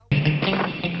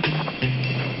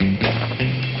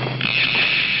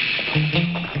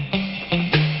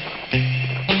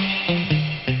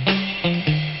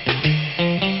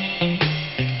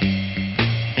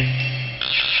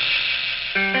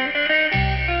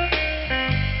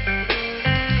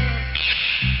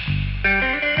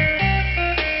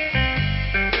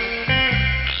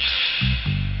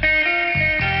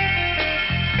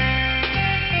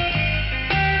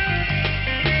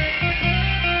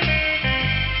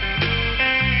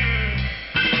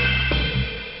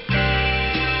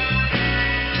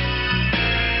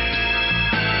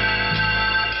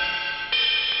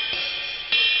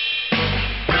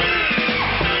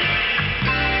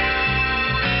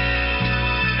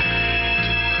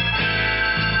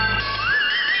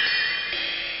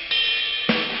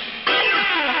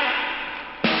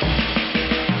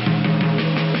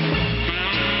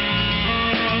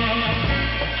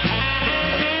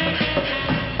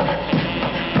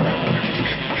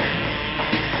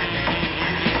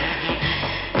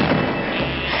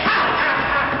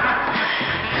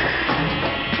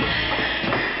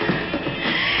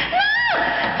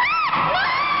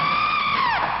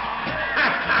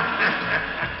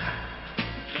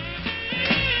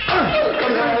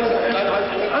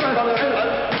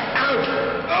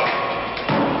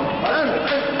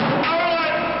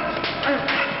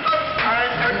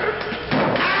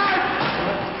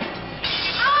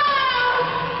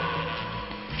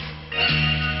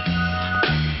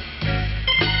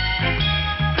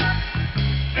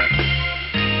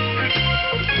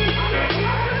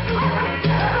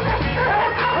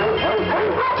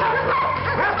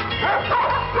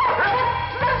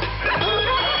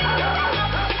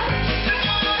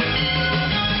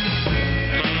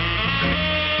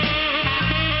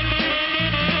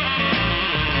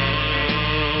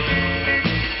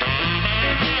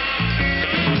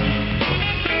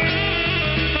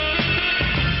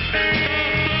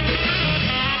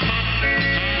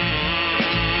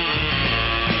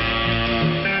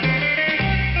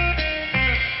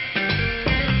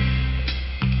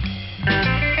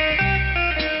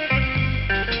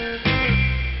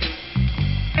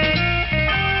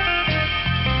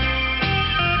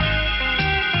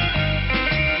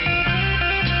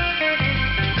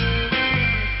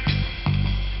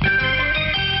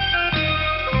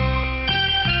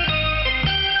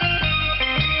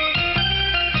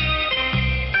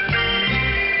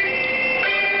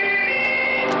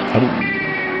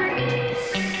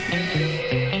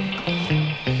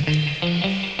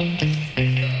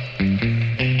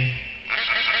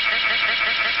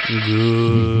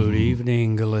Good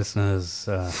evening, listeners.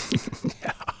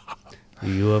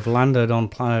 You have landed on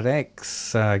Planet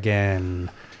X again.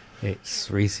 It's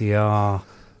 3CR,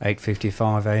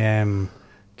 8:55 AM,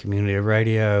 Community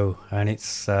Radio, and it's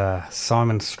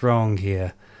Simon Strong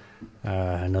here.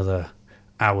 Another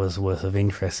hour's worth of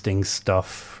interesting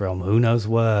stuff from who knows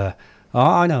where. Oh,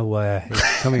 I know where.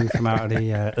 It's coming from out of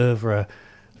the oeuvre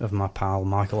of my pal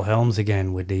Michael Helms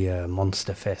again with the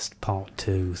Monster Fest Part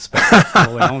 2 special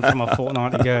following on from a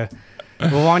fortnight ago.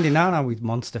 We're winding down now with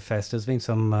Monster Fest. There's been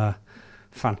some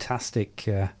fantastic,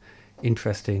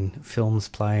 interesting films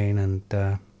playing, and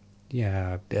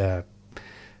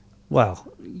well,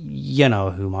 you know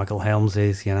who Michael Helms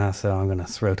is, you know, so I'm going to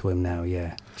throw to him now,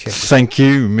 yeah. Check Thank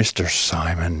you, Mr.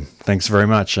 Simon. Thanks very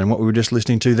much. And what we were just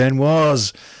listening to then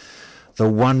was the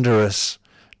wondrous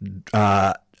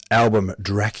album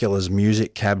Dracula's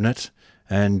Music Cabinet,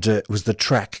 and it was the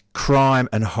track Crime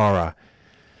and Horror,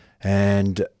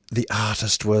 and the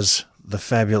artist was the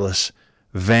fabulous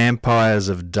Vampires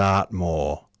of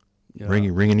Dartmoor.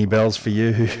 Ring any bells for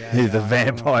you? The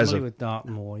Vampires of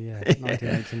Dartmoor,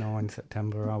 1989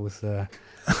 September. I was there.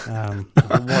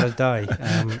 What a day!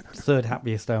 Third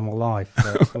happiest day of my life.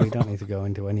 So we don't need to go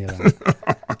into any of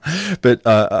that. But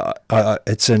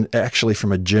it's actually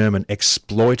from a German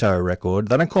Exploito record.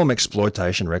 They don't call them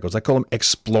exploitation records. They call them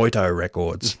Exploito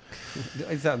records.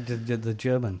 Is that the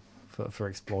German for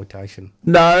exploitation?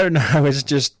 No, it's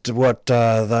just what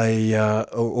they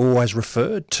always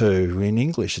referred to in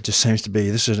English. It just seems to be,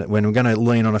 this is when we're going to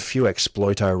lean on a few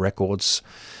Exploito records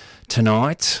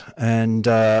tonight. And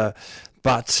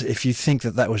but if you think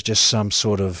that was just some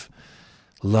sort of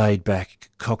laid-back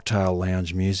cocktail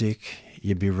lounge music,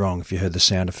 you'd be wrong if you heard the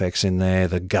sound effects in there,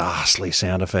 the ghastly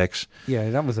sound effects. Yeah,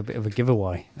 that was a bit of a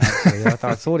giveaway, actually.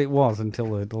 I thought it was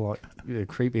until the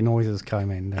creepy noises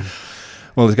came in.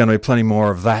 Well, there's going to be plenty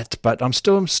more of that, but I'm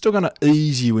still going to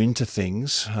ease you into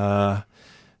things,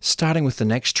 starting with the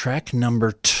next track,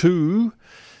 number 2,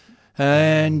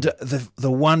 and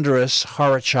the wondrous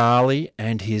Horror Charlie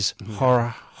and his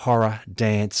Horror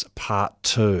Dance Part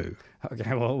 2.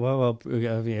 Okay, well,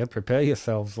 prepare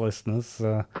yourselves, listeners.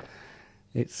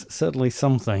 It's certainly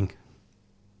something.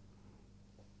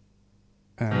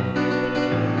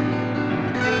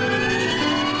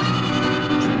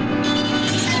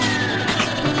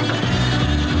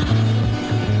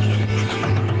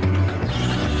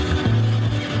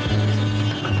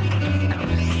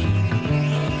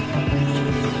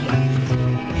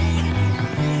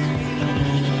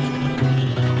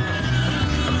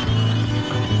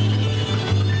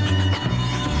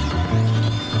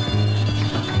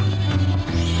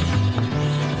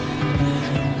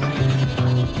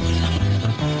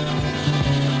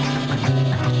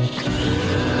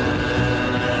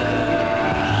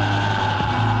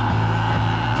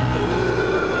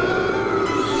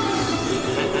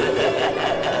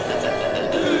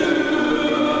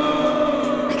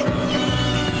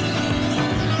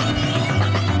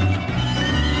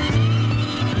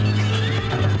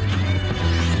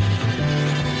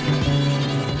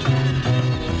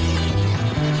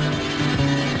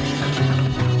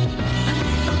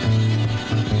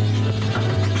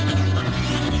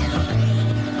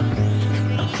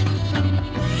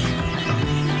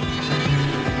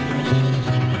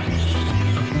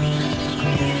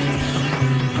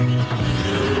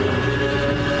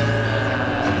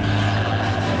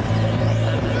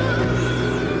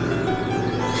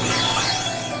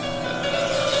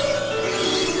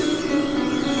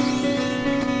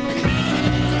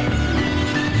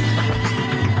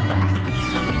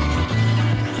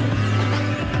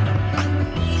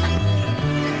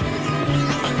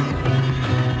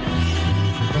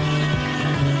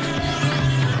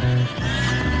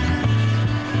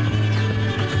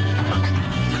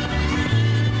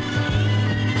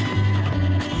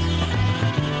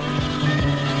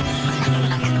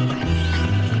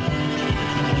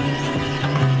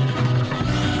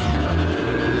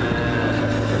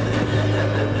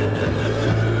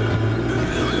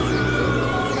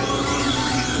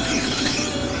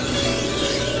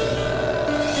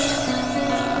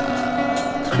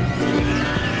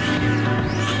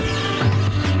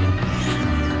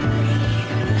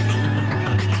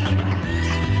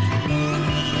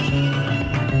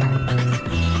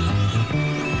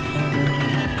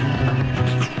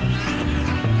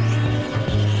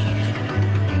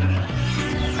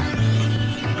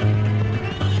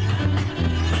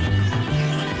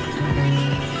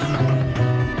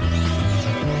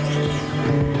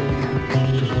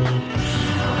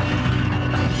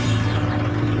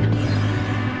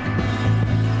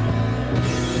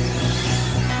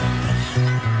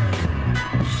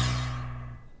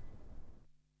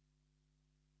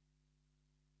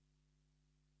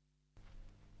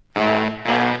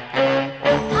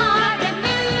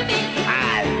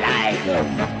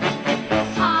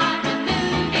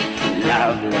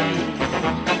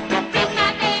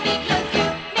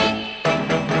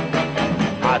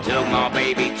 took my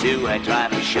baby to a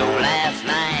driving show last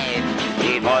night.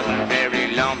 It wasn't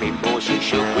very long before she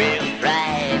shook with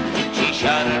pride. She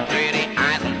shut her pretty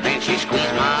eyes and then she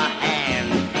squeezed my hand.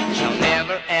 She'll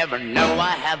never ever know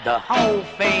I have the whole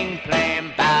thing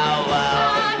planned. Bow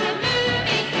wow.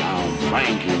 Oh,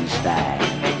 Frankenstein.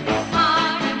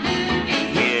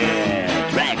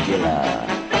 Yeah, Dracula.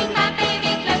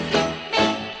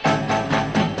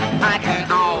 I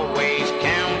can always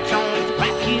count on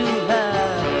Dracula,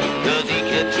 'cause he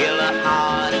could kill a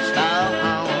heart of stone.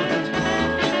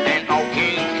 And old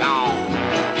King Kong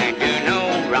can do no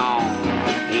wrong.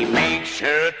 He makes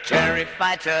her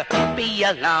terrified to be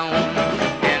alone.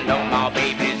 And though my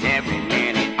baby's every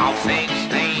minute of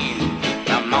 16,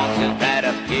 the monsters that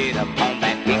appeared upon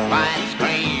that big white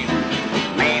screen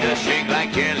made her shake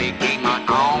like jelly, gave my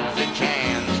arms a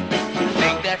chance.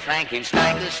 Think that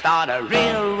Frankenstein could start a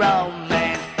real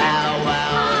romance. Bow wow.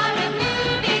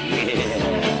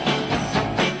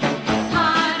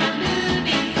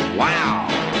 Wow.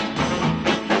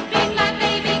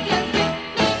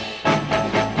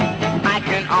 I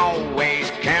can always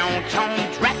count on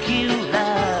Dracula,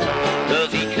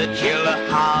 'cause he could kill a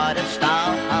heart of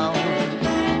stone.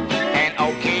 And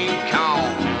old King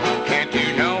Kong can't do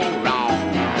no wrong.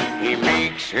 He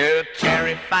makes her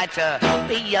terrified to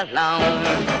be alone.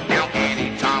 Now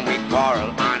anytime we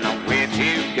quarrel, I know where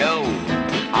to go.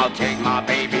 I'll take my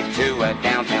baby to a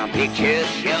downtown picture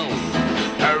show.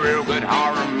 A real good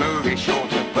horror movie, sure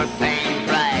to put things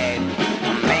right.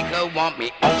 Make her want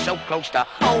me oh so close to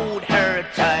hold her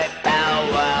tight.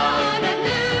 Bow wow.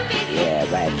 Yeah,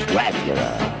 that's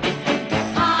Dracula.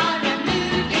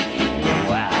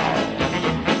 Wow.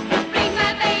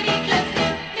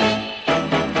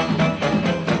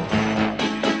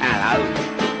 Hello.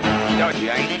 Dodgy,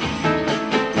 ain't it?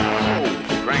 Oh,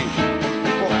 Frankie.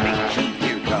 What big cheek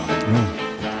you got.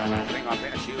 I think I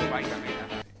better shoot away from here.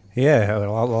 Yeah,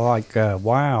 like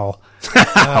wow.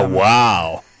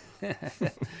 Wow.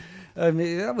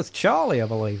 That was Charlie, I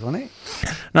believe, wasn't it?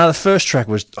 No, the first track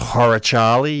was Horror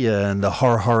Charlie and the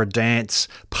Horror Dance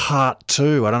Part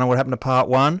 2. I don't know what happened to Part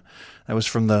 1. That was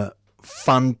from the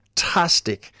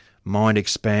fantastic Mind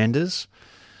Expanders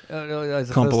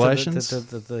compilations.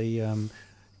 The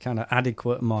kind of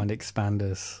adequate Mind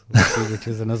Expanders, which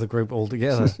is another group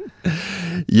altogether.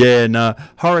 Yeah, no.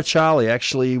 Horror Charlie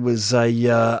actually was a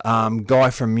guy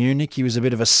from Munich. He was a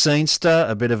bit of a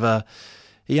scenester,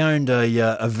 he owned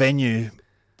a venue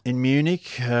in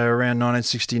Munich around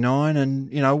 1969,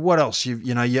 and you know what else?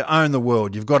 You own the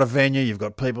world. You've got a venue. You've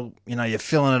got people. You're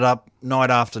filling it up night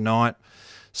after night.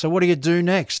 So what do you do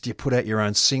next? You put out your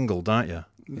own single, don't you?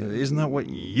 Isn't that what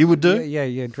you would do?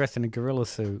 Yeah, dressed in a gorilla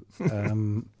suit.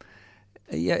 No,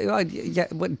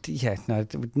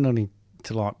 no need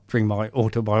to like bring my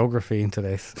autobiography into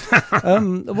this.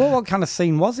 What kind of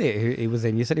scene was it he was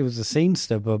in? You said he was a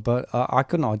scenester, but I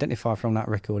couldn't identify from that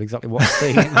record exactly what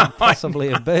scene it might possibly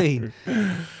have been.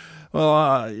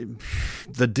 Well,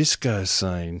 the disco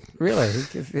scene. Really?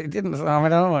 It didn't. I mean, I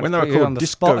don't want when to they put were you on called the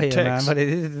spot here, man, discotheques. but it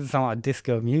didn't sound like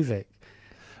disco music.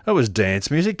 That was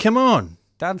dance music. Come on.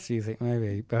 Dance music,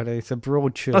 maybe, but it's a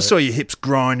broad church. I saw your hips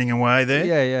grinding away there.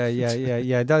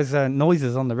 Yeah. Those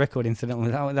noises on the record, incidentally,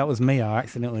 that was me. I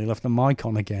accidentally left the mic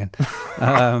on again.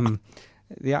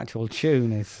 The actual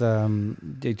tune is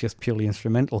just purely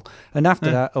instrumental. And after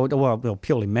that, well,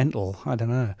 purely mental, I don't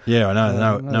know. Yeah, I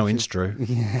know. No instru.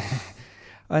 Yeah.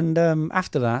 And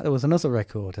after that, there was another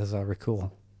record, as I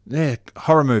recall. Yeah,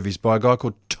 horror movies by a guy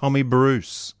called Tommy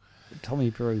Bruce. Tommy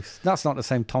Bruce. That's not the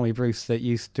same Tommy Bruce that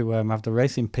used to have the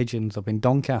racing pigeons up in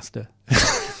Doncaster.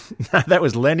 No, that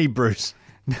was Lenny Bruce.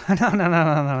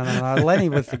 No. Lenny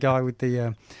was the guy with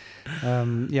the...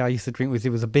 I used to drink with. He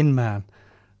was a bin man.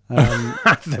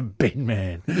 The bin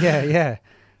man. Yeah.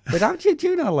 But how do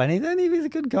you know Lenny? Then he was a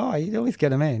good guy. You'd always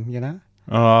get him in, you know.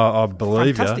 Oh, I believe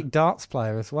you. Fantastic darts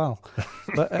player as well.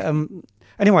 But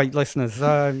anyway, listeners,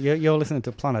 you're listening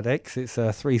to Planet X. It's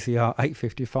 3CR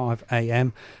 8:55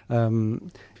 a.m.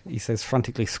 He says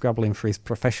frantically scrabbling for his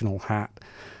professional hat.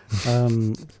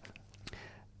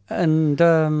 And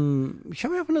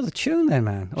shall we have another tune then,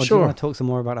 man? Or Sure. do you want to talk some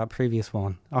more about that previous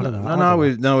one? I don't know.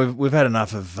 We've had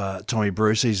enough of Tommy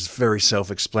Bruce. He's very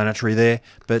self-explanatory there.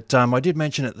 But I did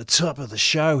mention at the top of the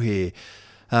show here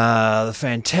the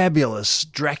fantabulous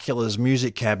Dracula's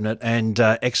Music Cabinet and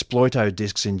Exploito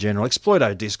discs in general.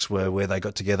 Exploito discs were where they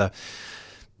got together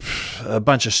a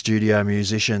bunch of studio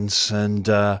musicians and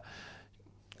got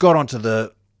onto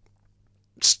the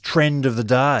trend of the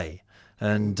day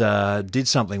and did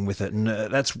something with it. And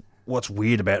that's what's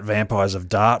weird about Vampires of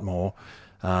Dartmoor.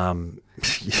 Yeah.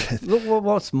 Look,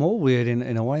 what's more weird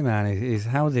in a way, man, is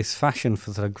how this fashion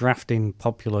for sort of grafting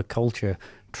popular culture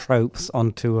tropes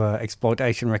onto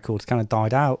exploitation records kind of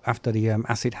died out after the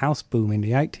acid house boom in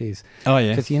the 80s. Oh,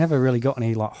 yeah. Because you never really got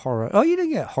any like horror. Oh, you did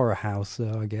get horror house,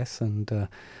 I guess, and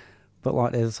but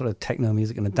like there's sort of techno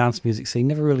music and the dance music scene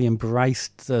never really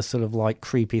embraced the sort of like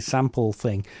creepy sample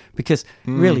thing. Because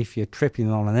really, if you're tripping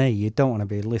on an E, you don't want to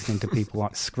be listening to people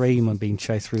like scream and being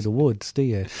chased through the woods, do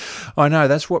you? I know,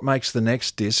 that's what makes the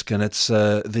next disc, and it's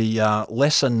the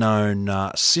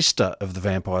lesser-known sister of the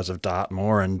Vampires of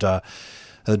Dartmoor and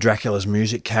the Dracula's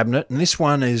Music Cabinet. And this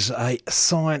one is a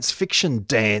science fiction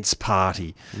dance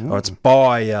party. Or it's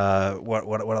by,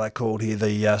 what are they called here?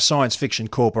 The Science Fiction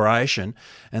Corporation,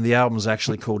 and the album's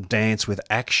actually called Dance with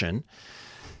Action.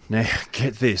 Now,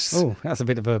 get this. Oh, that's a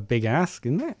bit of a big ask,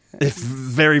 isn't it? It's a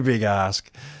very big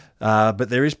ask. But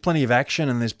there is plenty of action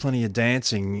and there's plenty of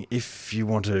dancing if you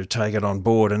want to take it on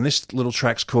board. And this little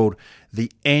track's called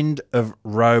The End of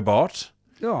Robot.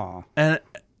 Oh. And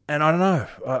I don't know,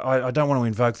 I don't want to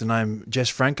invoke the name Jess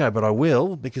Franco, but I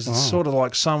will, because it's sort of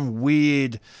like some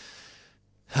weird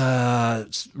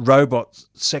robot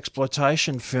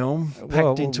sexploitation film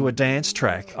packed into a dance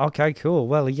track. Okay, cool.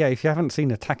 Well, yeah, if you haven't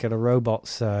seen Attack of the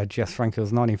Robots, Jess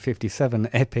Franco's 1957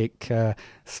 epic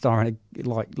starring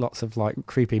like lots of like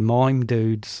creepy mime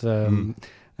dudes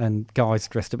and guys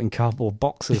dressed up in cardboard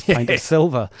boxes painted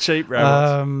silver. Cheap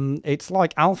robots. It's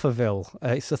like Alphaville.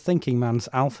 It's a thinking man's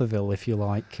Alphaville, if you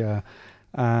like.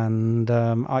 And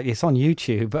it's on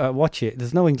YouTube. Watch it.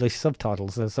 There's no English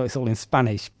subtitles, so it's all in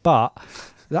Spanish. But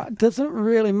that doesn't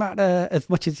really matter as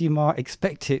much as you might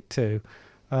expect it to.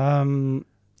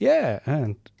 Yeah.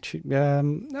 And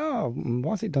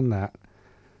why has it done that?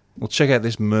 Well, check out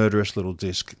this murderous little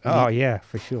disc. Oh, yeah,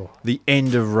 for sure. The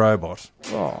End of Robot.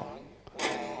 Oh.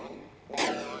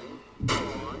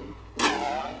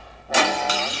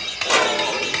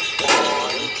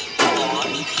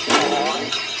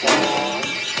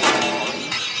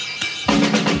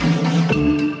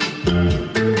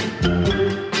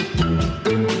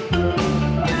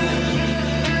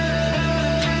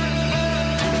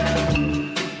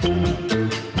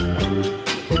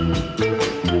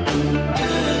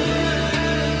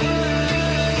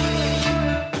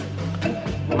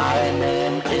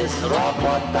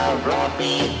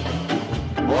 Robbie,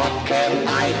 what can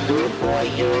I do for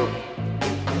you?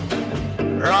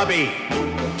 Robbie,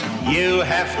 you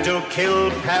have to kill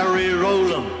Perry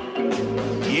Rowland.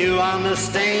 You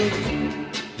understand?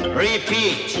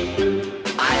 Repeat.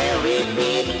 I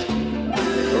repeat.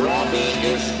 Robbie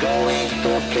is going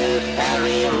to kill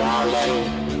Perry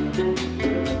Rowland.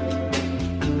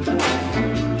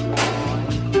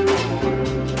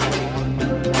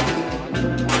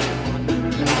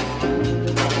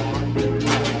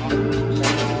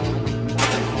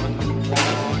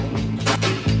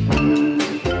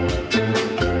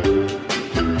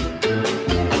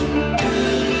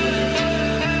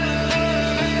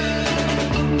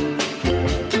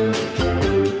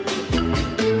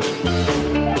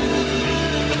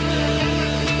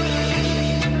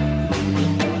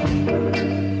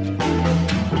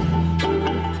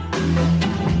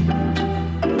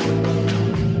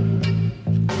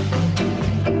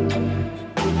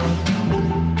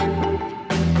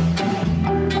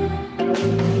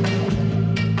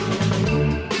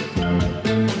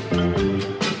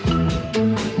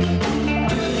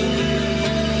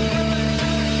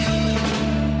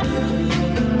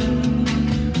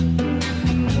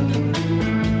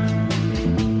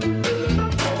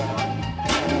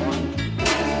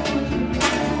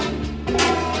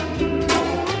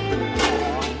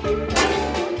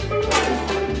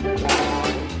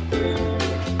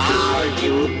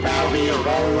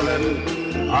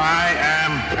 I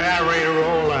am Perry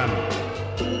Rowland.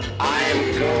 I'm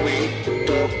going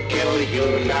to kill you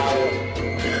now.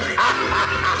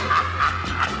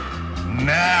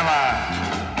 Never.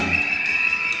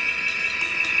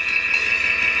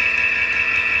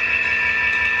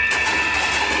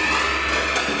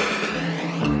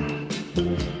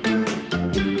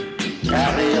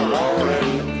 Perry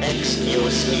Rowland,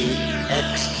 excuse me,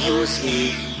 excuse me,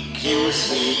 excuse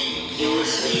me,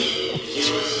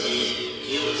 excuse me,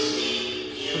 excuse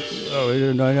me.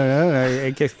 Oh, no.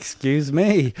 Excuse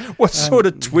me. What sort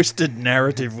of twisted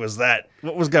narrative was that?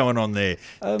 What was going on there?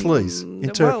 Please,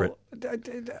 interpret. Well,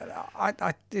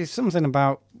 there's something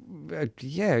about, I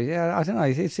don't know.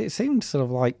 It seemed sort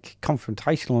of like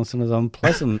confrontational and sort of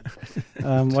unpleasant,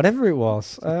 whatever it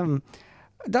was.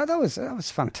 That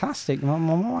was fantastic. My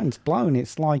mind's blown.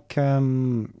 It's like that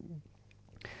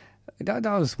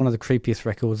was one of the creepiest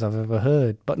records I've ever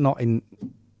heard, but not in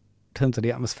terms of the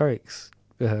atmospherics.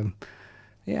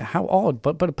 Yeah, how odd,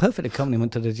 but a perfect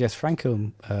accompaniment to the Jess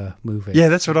Franco movie. Yeah,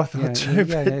 that's what I thought too.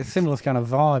 Yeah, a similar kind of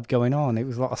vibe going on. It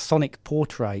was like a sonic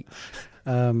portrait.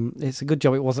 It's a good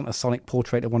job it wasn't a sonic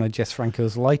portrait of one of Jess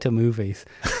Franco's later movies.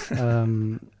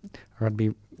 Or I'd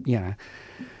be,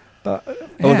 But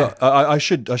Look, I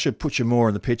should put you more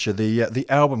in the picture. The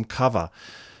album cover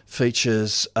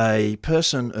features a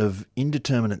person of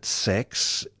indeterminate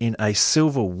sex in a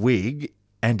silver wig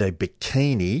and a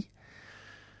bikini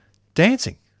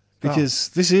dancing, because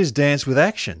this is Dance with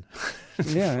Action.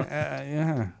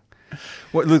 yeah.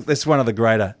 Well, look, that's one of the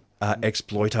greater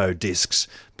Exploito discs.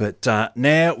 But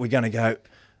now we're going to go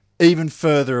even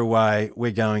further away.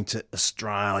 We're going to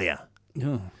Australia,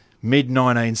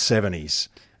 mid-1970s.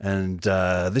 And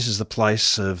this is the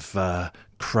place of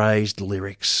crazed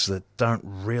lyrics that don't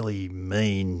really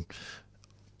mean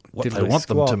what they want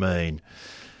them to mean.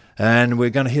 And we're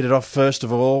going to hit it off first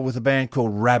of all with a band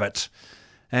called Rabbit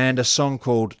and a song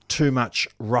called Too Much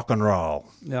Rock and Roll.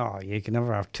 Oh, you can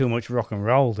never have too much rock and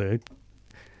roll, dude.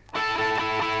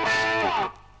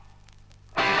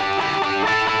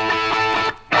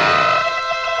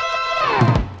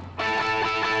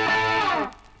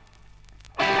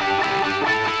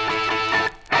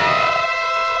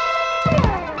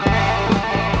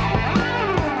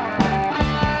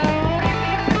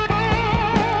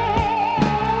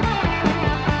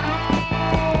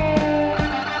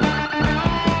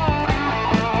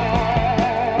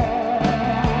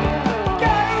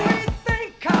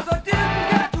 Think 'cause I did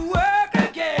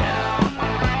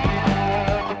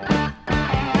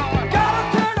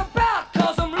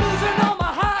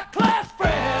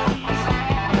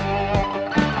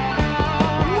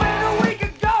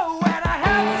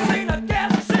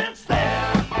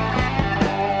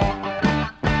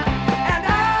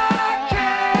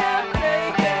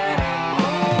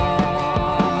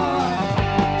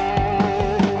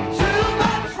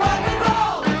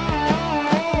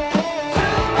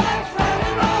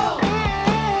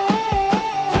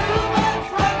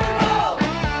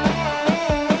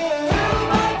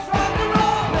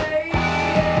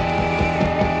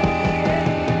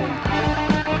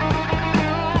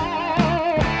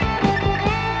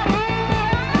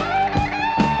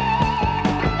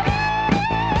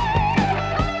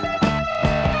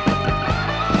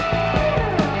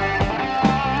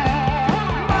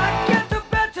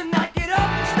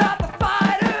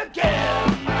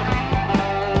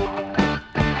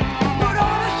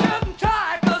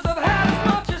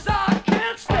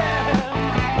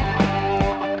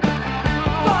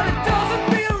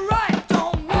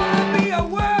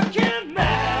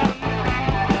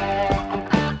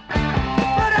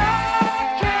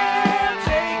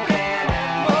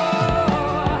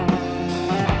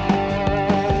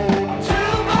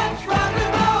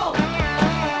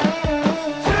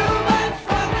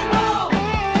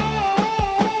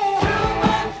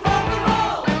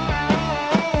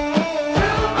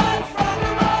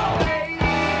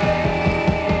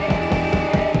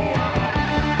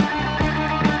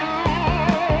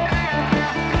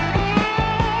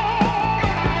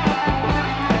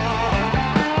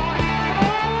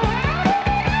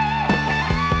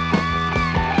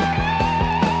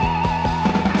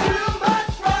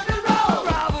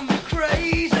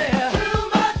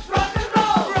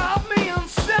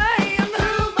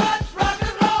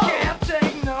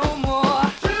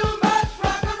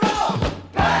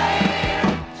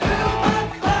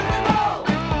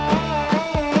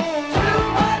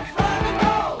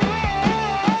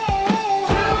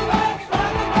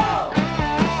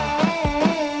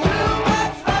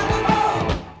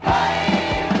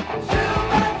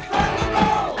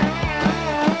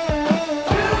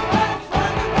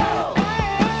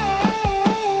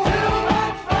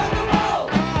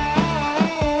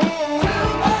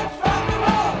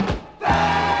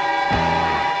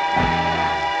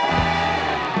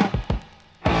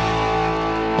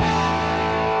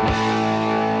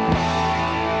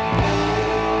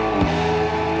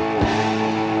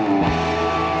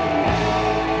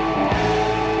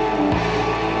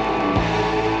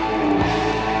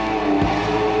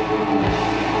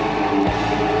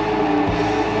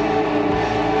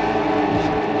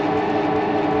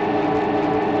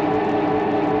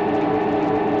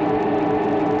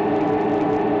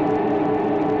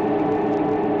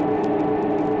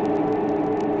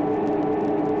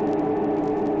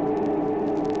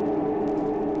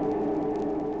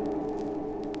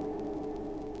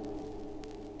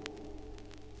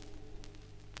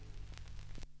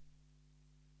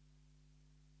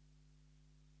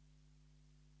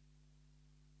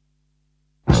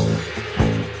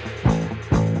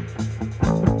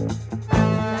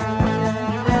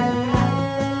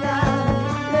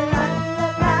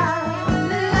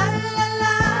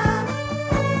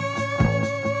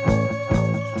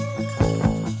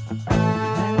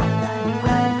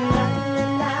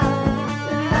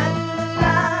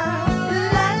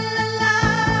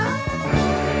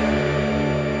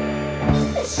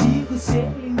people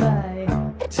sailing by.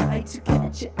 I try to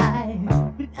catch your eye,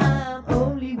 but I'm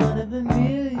only one of a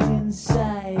million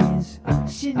sighs.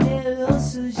 Chanel oh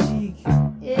so chic,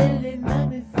 elle est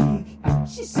magnifique.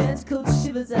 She sends cold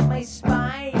shivers at my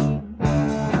spine.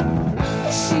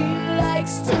 She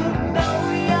likes to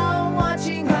know you're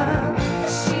watching her.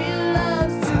 She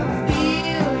loves to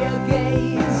feel your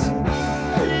gaze.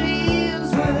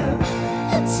 Leaves with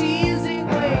a teasing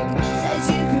wink, says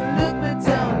you can look but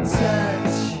don't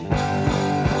touch.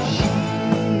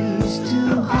 She's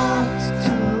too hot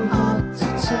to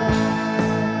touch.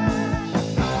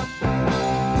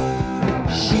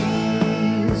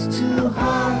 She's too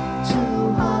hot to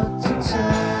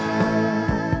touch.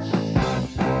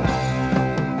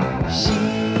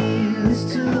 She's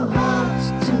too hot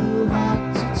to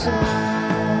touch.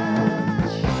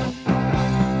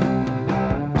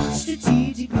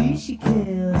 Strategically she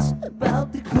cares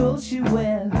about the clothes she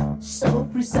wears. So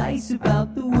precise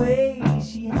about the way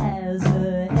she has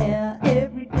her hair.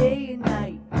 Every day and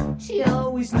night she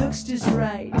always looks just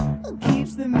right.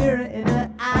 Keeps the mirror in her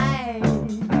eye.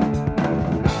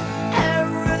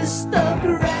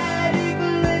 Aristocratic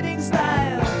living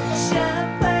style,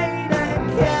 champagne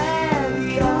and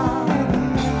caviar,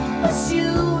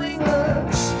 pursuing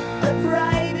looks, a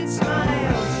private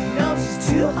smile. She knows she's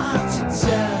too hot to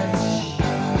touch.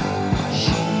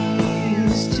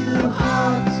 She's too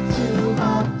hot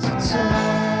to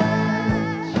touch.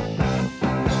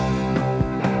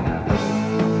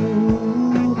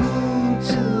 Ooh,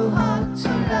 too hot to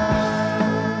love.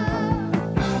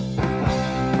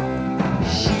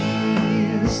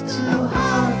 She's too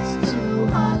hot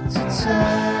to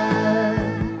touch.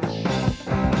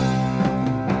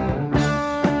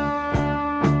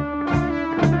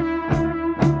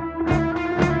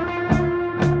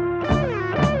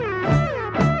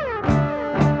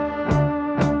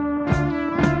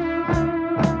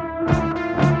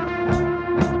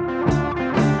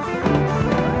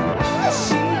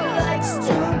 She likes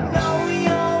to know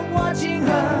you're watching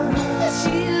her.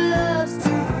 She loves to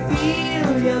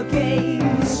feel your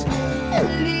gaze.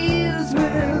 Leaves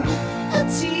with a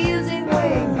teasing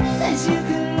wing, says you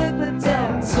can look but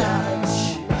don't touch.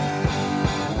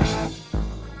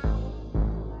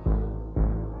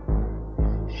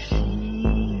 She's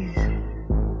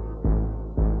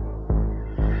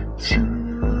too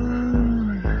hot to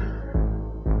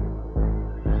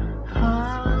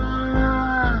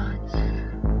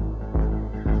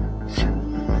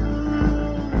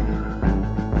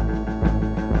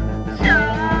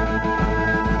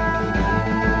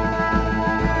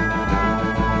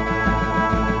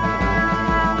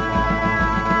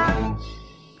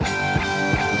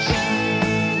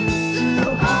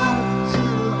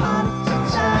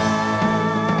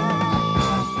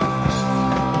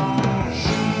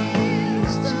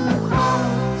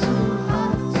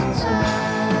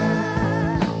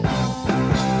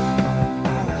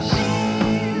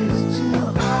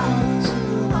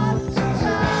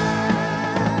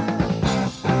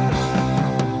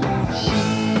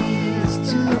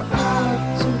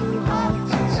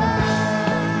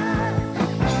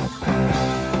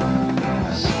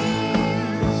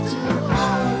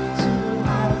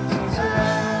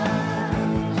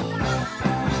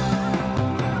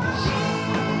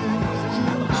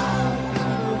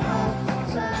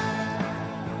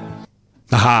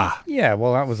Aha! Yeah,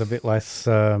 well, that was a bit less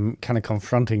kind of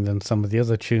confronting than some of the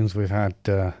other tunes we've had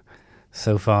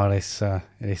so far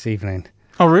this evening.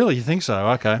 Oh, really? You think so?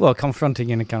 Okay. Well,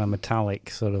 confronting in a kind of metallic,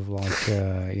 sort of like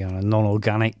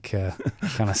non-organic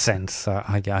kind of sense,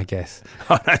 I guess.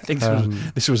 I don't think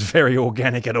this was very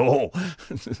organic at all.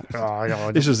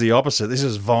 Oh, This was the opposite. This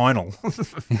is vinyl.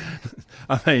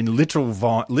 I mean,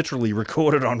 literally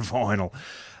recorded on vinyl.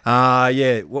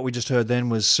 Yeah, what we just heard then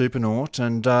was Supernaut,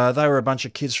 and they were a bunch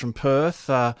of kids from Perth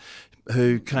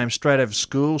who came straight out of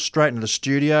school, straight into the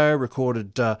studio,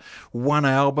 recorded one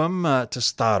album to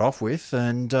start off with,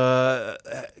 and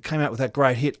came out with that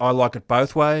great hit, I Like It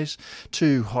Both Ways.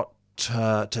 Too Hot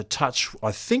to Touch,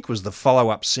 I think, was the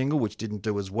follow-up single, which didn't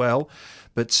do as well,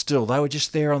 but still, they were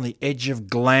just there on the edge of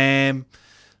glam.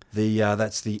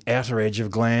 That's the outer edge of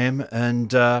glam,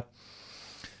 and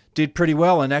did pretty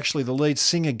well. And actually the lead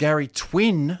singer Gary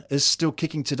Twin is still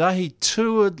kicking today. He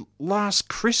toured last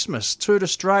Christmas, toured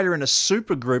Australia in a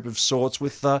super group of sorts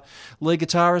with lead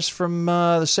guitarist from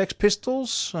the Sex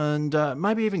Pistols and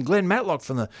maybe even Glenn Matlock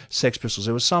from the Sex Pistols.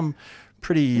 There was some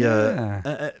pretty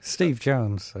Steve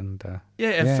Jones and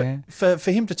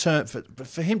for him to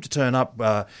turn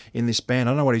up in this band.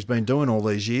 I don't know what he's been doing all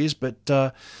these years,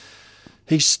 but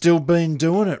he's still been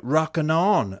doing it, rocking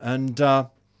on. And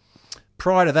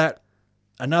prior to that,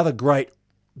 another great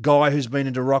guy who's been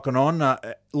into rock and on,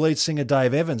 lead singer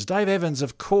Dave Evans. Dave Evans,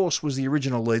 of course, was the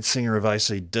original lead singer of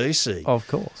AC/DC. Of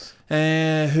course.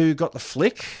 Who got the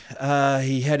flick.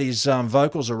 He had his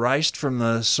vocals erased from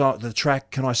the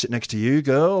track "Can I Sit Next to You,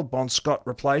 Girl?" Bon Scott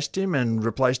replaced him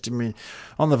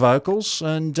on the vocals,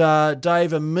 and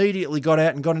Dave immediately got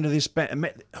out and got into this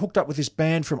band, hooked up with this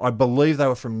band from, I believe they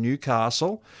were from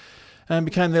Newcastle, and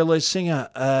became their lead singer.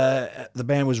 The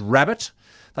band was Rabbit.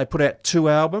 They put out 2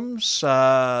 albums.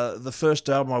 The first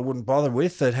album I wouldn't bother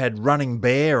with, that had Running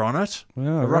Bear on it.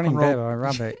 Yeah, Running Bear by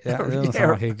Rabbit. Yeah, it doesn't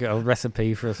sound like a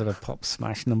recipe for a sort of pop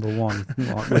smash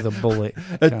 #1, like with a bullet.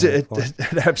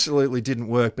 It absolutely didn't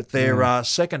work. But their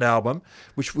second album,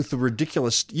 which with the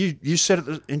ridiculous, you said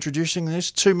it introducing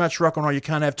this, too much rock and roll. You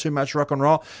can't have too much rock and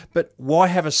roll. But why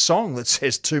have a song that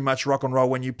says too much rock and roll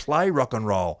when you play rock and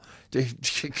roll?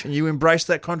 Can you embrace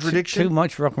that contradiction? Too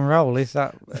much rock and roll, is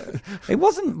that? It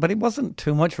wasn't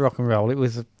too much rock and roll. It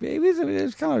was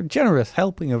kind of a generous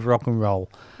helping of rock and roll.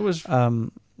 It was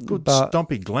good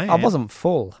stompy glam. I wasn't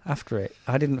full after it.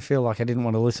 I didn't feel like I didn't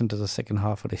want to listen to the second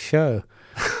half of the show.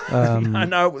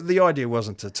 No, the idea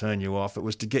wasn't to turn you off. It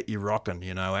was to get you rocking,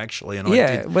 actually.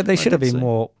 And but they should have been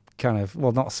more kind of,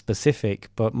 well, not specific,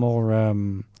 but more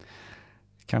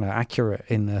kind of accurate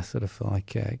in the sort of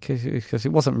like, because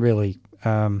it wasn't really,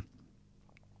 I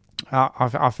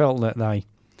felt that they,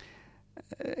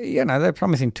 they're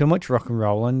promising too much rock and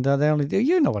roll, and they only do,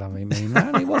 you know what I mean,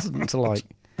 man. It wasn't like...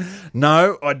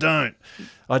 No, I don't.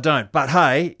 But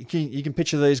hey, you can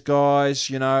picture these guys,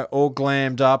 all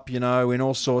glammed up, in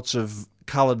all sorts of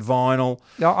coloured vinyl.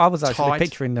 I was actually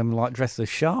picturing them like dressed as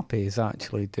Sharpies,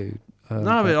 actually, dude.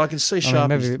 No, but I can see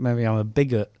Sharpies. Maybe I'm a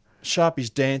bigot. Sharpie's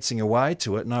dancing away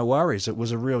to it, no worries. It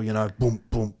was a real, boom,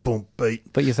 boom, boom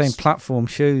beat. But you're saying platform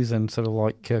shoes and sort of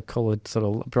like coloured, sort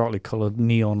of brightly coloured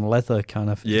neon leather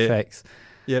kind of effects.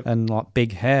 Yep. And like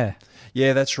big hair.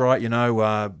 Yeah, that's right.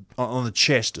 On the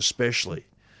chest especially.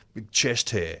 Big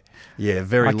chest hair. Yeah,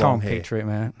 very long hair. I can't picture it,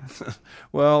 man.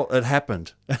 Well, it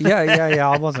happened.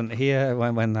 Yeah. I wasn't here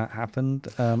when that happened.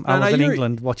 I was in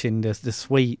England watching the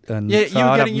Suite, and you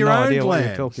were getting your own idea glam. what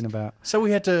you're talking about. So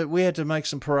we had to make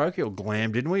some parochial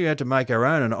glam, didn't we? We had to make our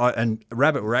own, and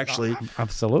Rabbit were actually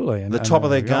absolutely the top of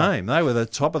their game. They were the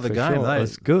top of the game. Sure. It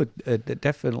was good. It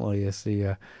definitely is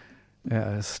the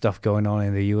stuff going on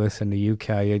in the US and the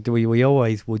UK. We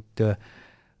always would.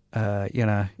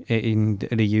 In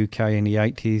the UK in the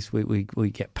 80s, we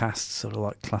get past sort of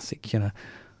like classic,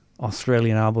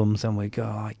 Australian albums, and we go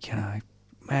like,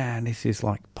 man, this is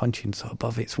like punching so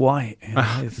above its weight.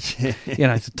 It's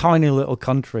a tiny little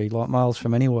country, like miles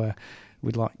from anywhere.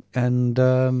 We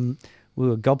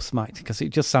were gobsmacked because it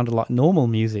just sounded like normal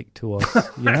music to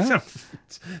us,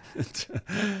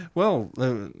 Well,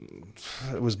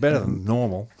 it was better than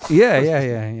normal. Yeah.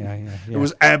 It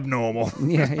was abnormal.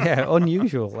 Yeah,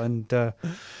 unusual. And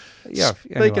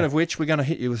Speaking of which, we're going to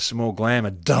hit you with some more glam,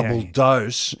 a double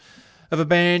dose of a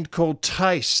band called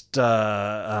Taste. They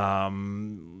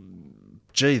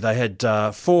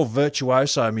had 4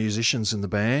 virtuoso musicians in the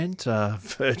band,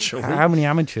 virtually. How many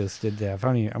amateurs did they have?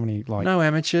 How many like... No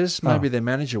amateurs. Maybe their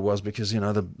manager was, because,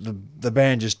 the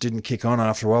band just didn't kick on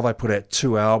after a while. They put out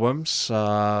 2 albums.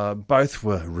 Both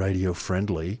were radio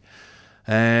friendly.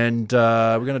 And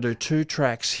we're going to do 2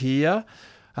 tracks here.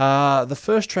 The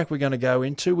first track we're going to go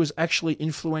into was actually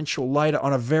influential later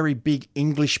on a very big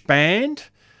English band,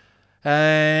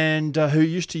 and who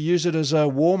used to use it as a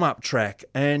warm-up track.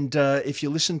 And if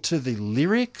you listen to the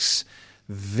lyrics,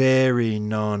 very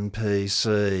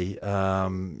non-PC.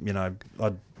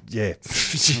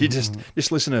 You just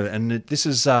listen to it. And this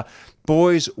is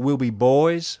Boys Will Be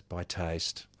Boys by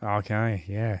Taste. Okay,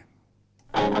 yeah.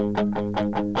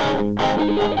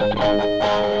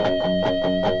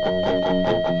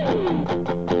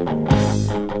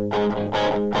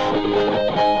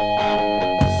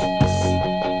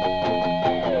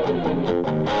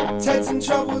 Ted's in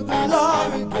trouble with the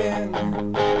law again.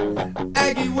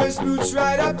 Aggie wears boots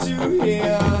right up to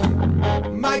here.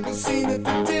 Michael's seen at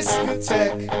the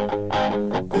discotheque.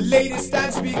 The latest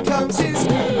dance becomes his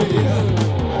career.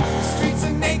 The streets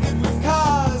are naked with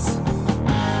cars.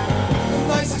 The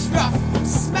noise is rough, the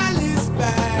smell is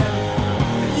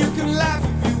bad. You can laugh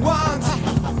if you want,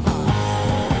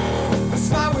 but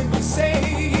smile when you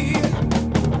say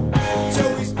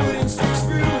Joey's putting streaks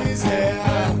through his hair.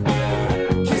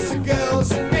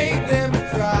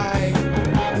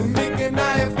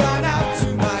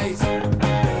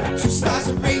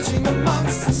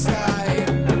 Amongst the sky,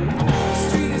 the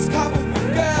street is covered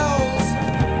with girls.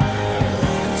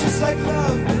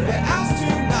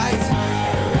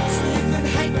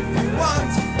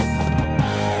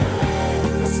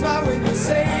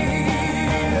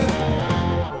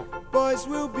 Boys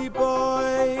will be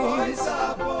boys. Boys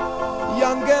are boys.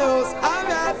 Young girls are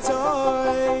at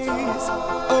toys.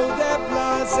 Oh, they're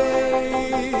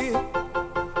blasé.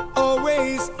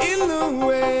 Always in the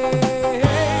way.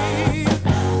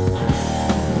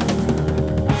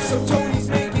 So Tony's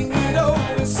making it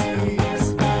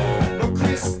overseas. But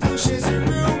Chris still shares a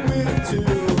room with two.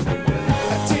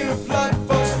 A tear of blood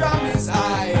falls from his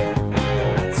eye.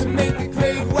 To make the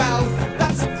grade, well,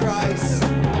 that's a price.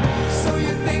 So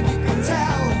you think you can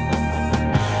tell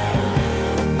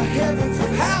a heaven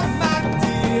from hell, my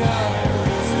dear.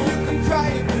 So you can cry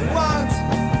if you want,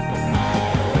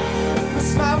 but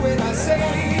smile when I say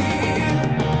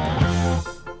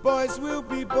boys will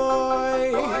be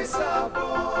boys. Boys are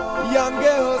boys. Young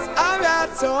girls are at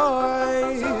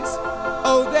toys.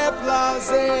 Oh, they're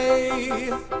blasé.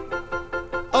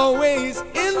 Always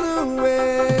in the way.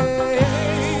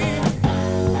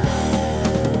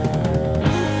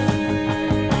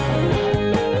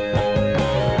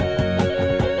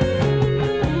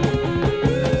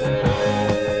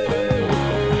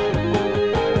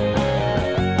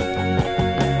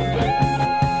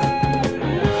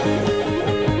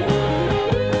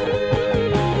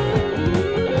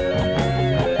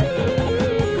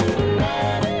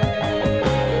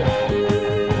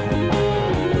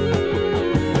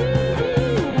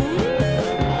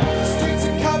 Streets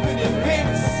are covered in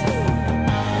pimps,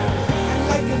 and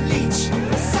like a leech,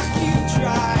 they suck you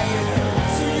dry.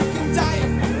 So you can die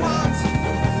if you want,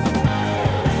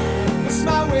 but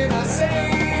smile when I say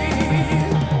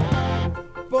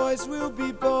boys will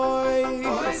be boys.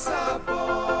 Boys are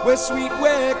boys. We're sweet,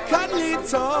 we're cuddly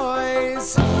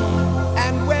toys,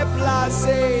 and we're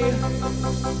blasé.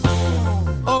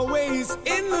 Always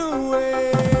in the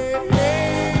way.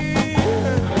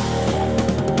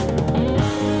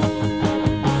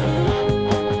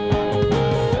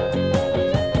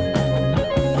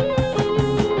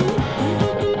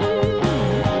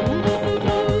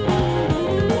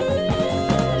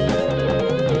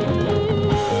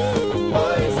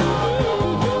 Boys are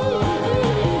boys.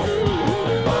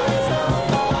 Boys are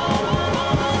boys.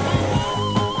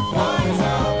 Boys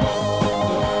are boys.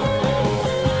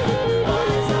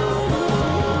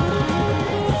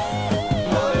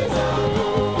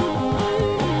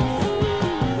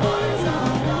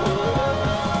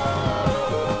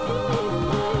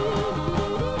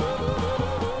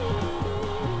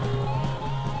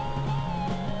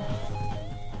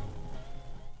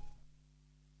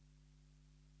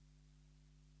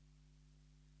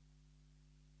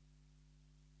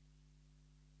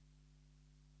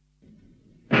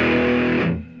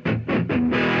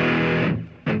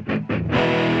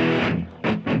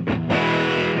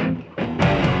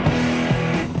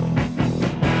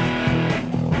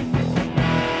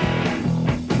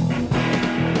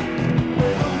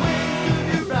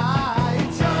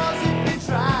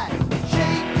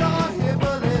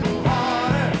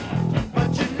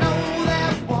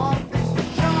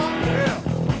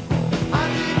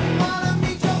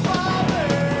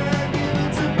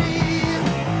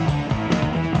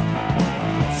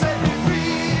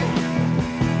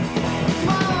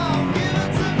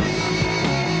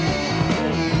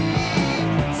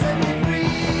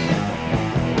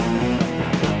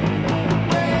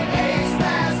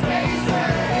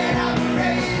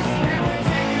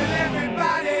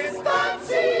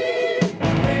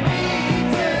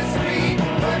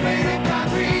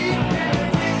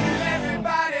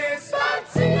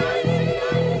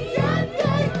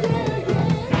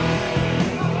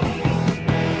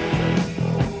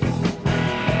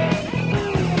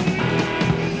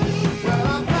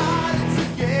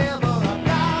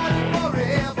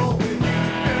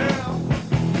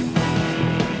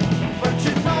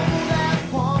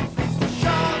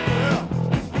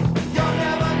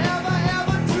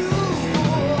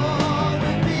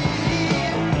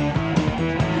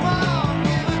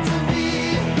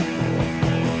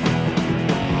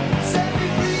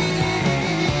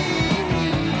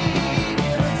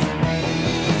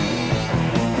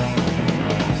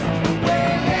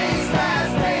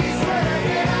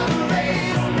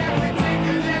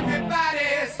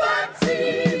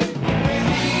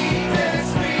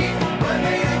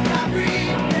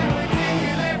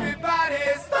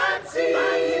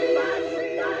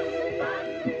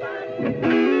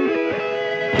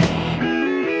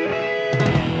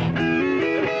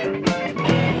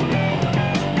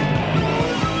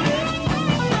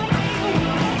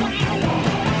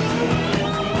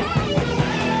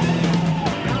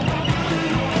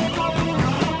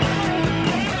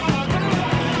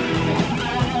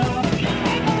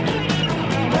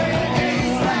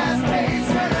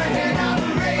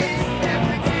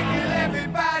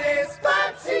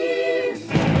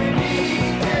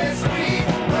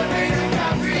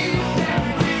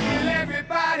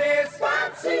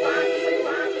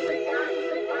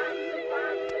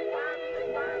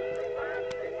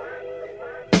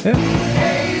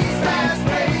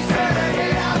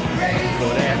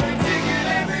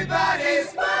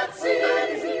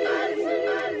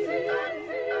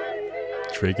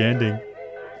 Terrific ending.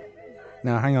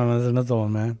 No, hang on, there's another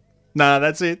one, man. Nah,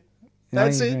 that's it.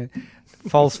 That's No, it.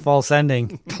 False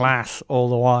ending. Class all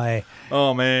the way.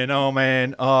 Oh,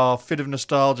 man. Oh, fit of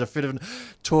nostalgia. Fit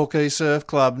of Torquay Surf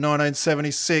Club,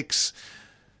 1976.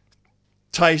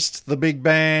 Taste, the big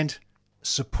band.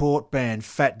 Support band,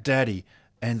 Fat Daddy.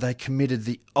 And they committed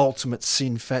the ultimate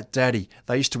sin, Fat Daddy.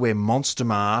 They used to wear monster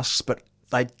masks, but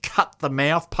they'd cut the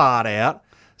mouth part out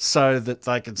so that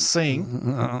they could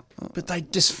sing. But they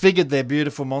disfigured their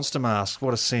beautiful monster masks.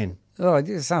 What a sin. Oh,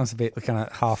 it sounds a bit kind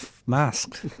of half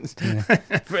masked. Yeah.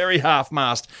 Very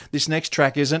half-mast. This next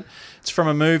track isn't. It's from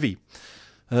a movie.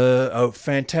 A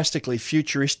fantastically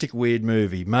futuristic weird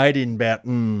movie made in about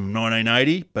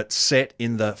 1980, but set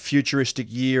in the futuristic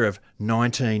year of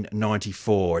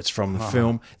 1994. It's from the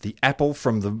film The Apple,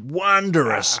 from the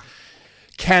wondrous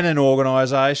Canon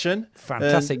organisation.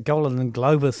 Fantastic Golden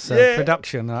Globus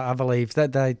production, I believe. They're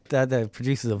the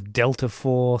producers of Delta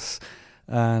Force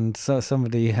and so some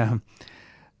of the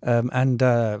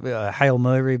Hail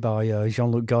Mary by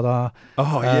Jean-Luc Godard.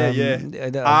 Oh, yeah. Very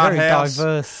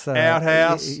diverse.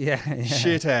 Outhouse. Yeah.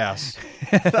 Shithouse.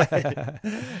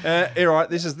 All right,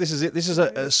 this is it. This is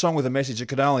a song with a message. It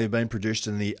could only have been produced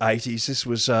in the 80s. This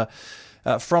was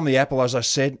from The Apple, as I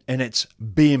said, and it's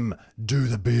BIM. Do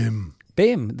the BIM.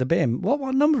 The BIM.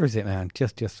 What number is it, man?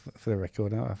 Just for the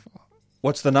record.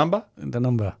 What's the number The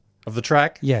number. of the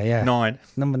track? Yeah. 9.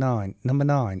 Number 9. Number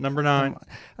 9.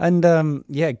 And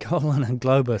Golan and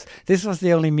Globus. This was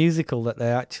the only musical that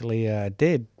they actually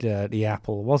did, The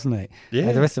Apple, wasn't it?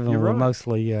 Yeah, the rest of them you're were right.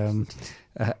 mostly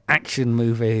action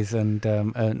movies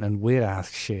and weird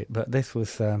ass shit. But this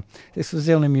was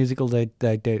the only musical they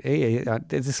did.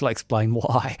 This will explain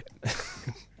why.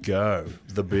 Go.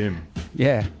 The BIM.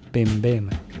 Yeah, BIM.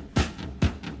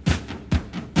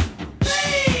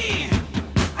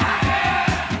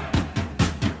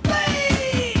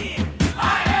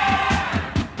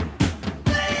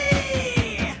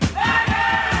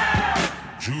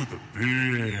 To the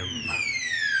beam.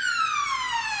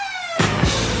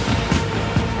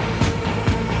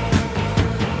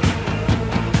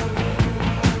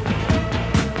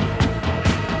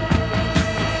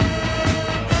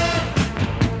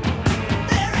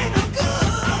 There ain't no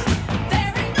good,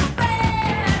 there ain't no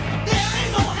bad, there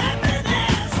ain't no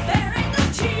happiness, there ain't no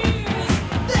tears,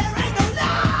 there ain't no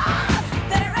love,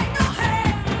 there ain't no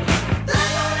hate,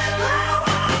 there's only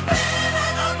power,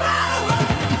 ain't no power.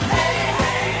 Hey,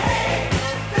 hey, hey,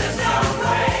 there's no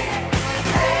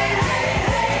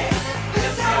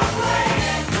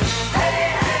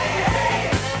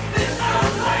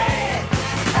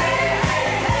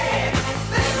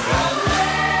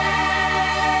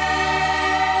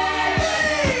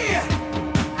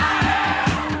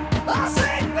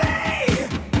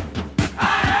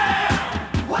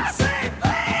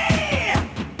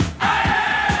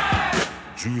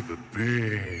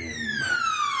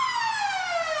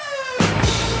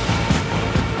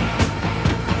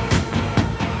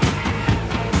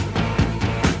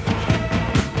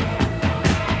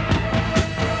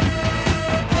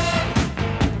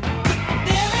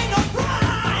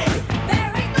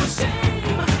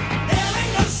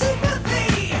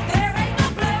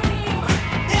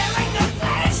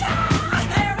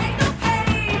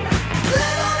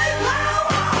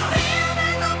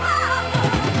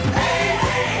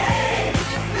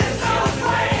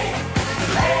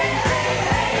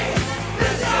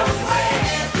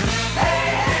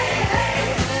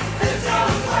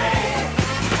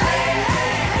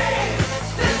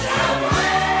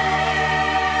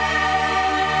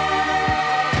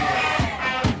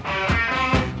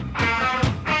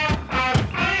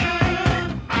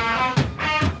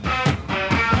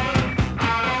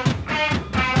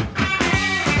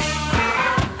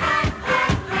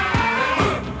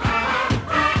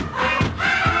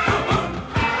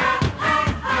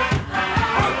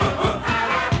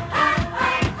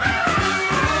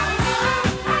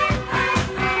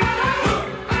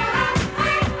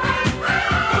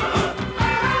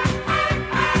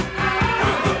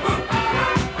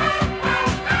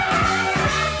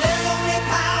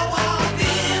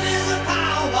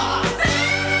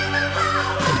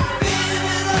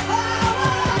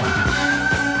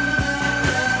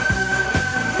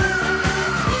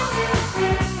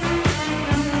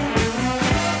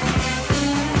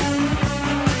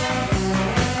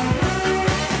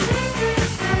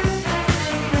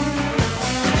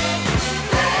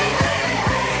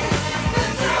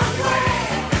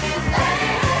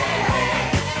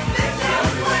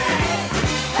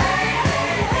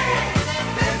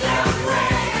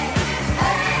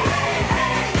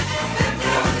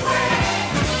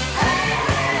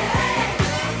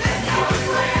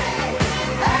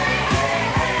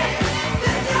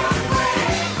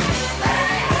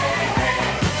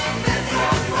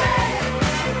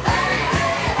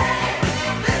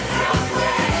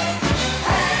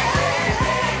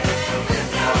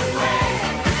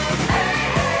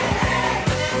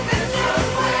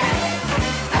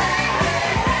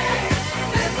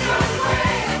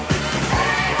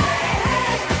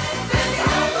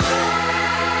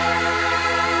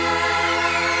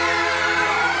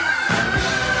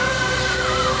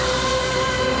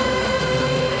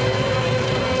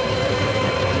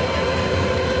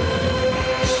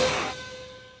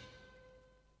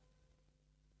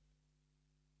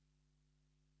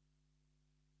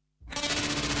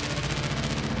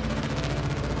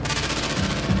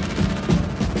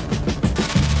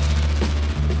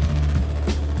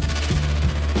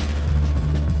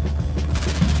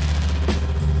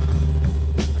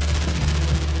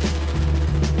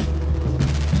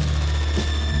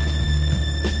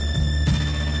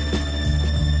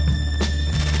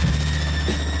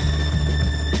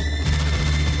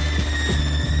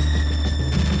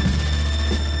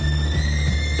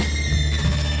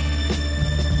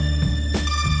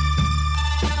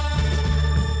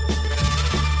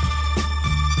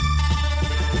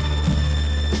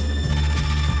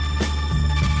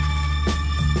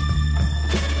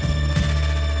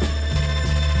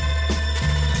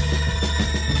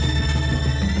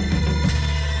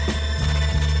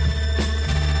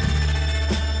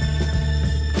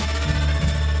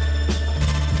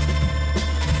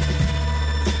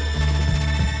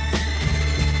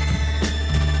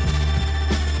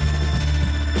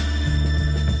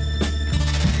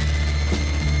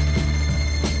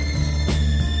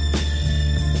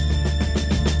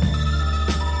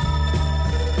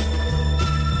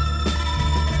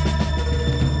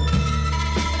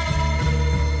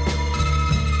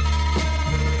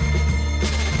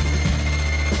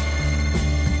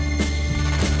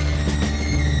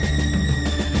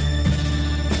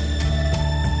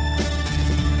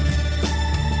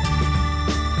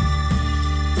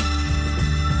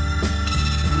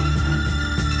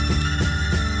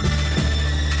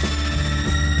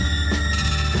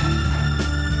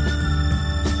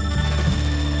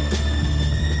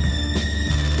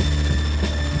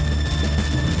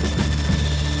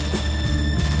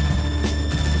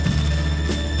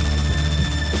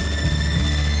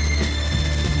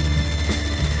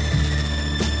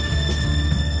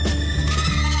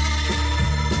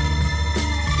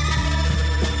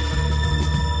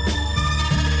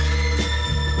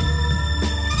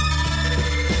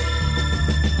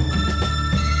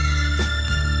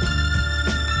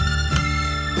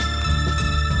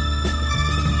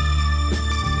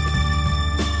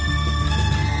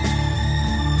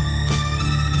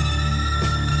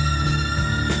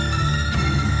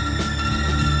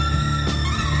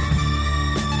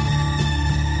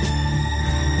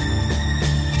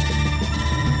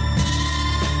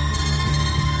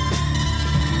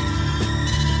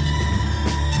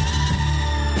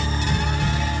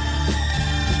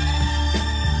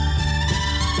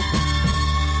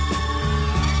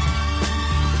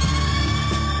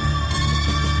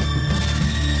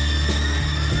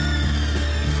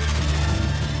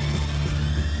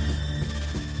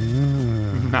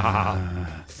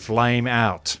Flame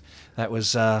Out. That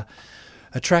was a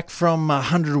track from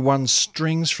 101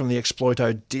 Strings from the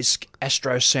Exploito disc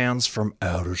Astro Sounds from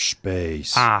Outer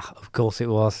Space. Of course it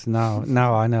was. No,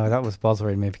 I know. That was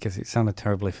bothering me because it sounded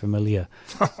terribly familiar.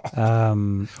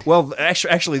 Well,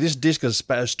 actually, this disc is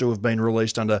supposed to have been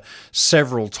released under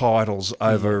several titles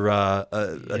over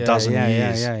a dozen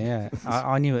years. Yeah.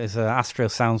 I knew it as Astro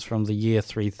Sounds from the year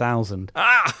 3000.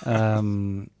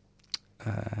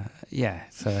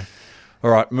 So... All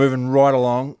right, moving right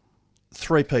along.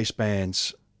 3-piece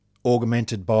bands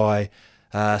augmented by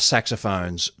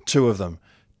saxophones, 2 of them.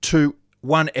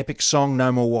 One epic song,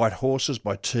 No More White Horses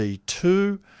by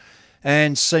T2,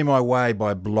 and See My Way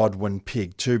by Blodwyn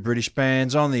Pig. 2 British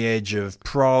bands on the edge of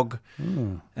prog.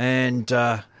 And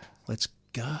let's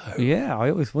go. Yeah, I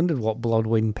always wondered what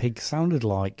Blodwyn Pig sounded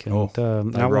like. And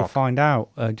now rock. we'll find out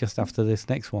just after this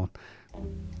next one.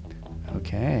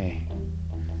 Okay,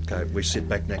 we sit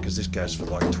back now because this goes for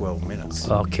like 12 minutes.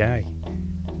 Okay.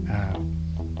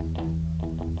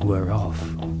 We're off.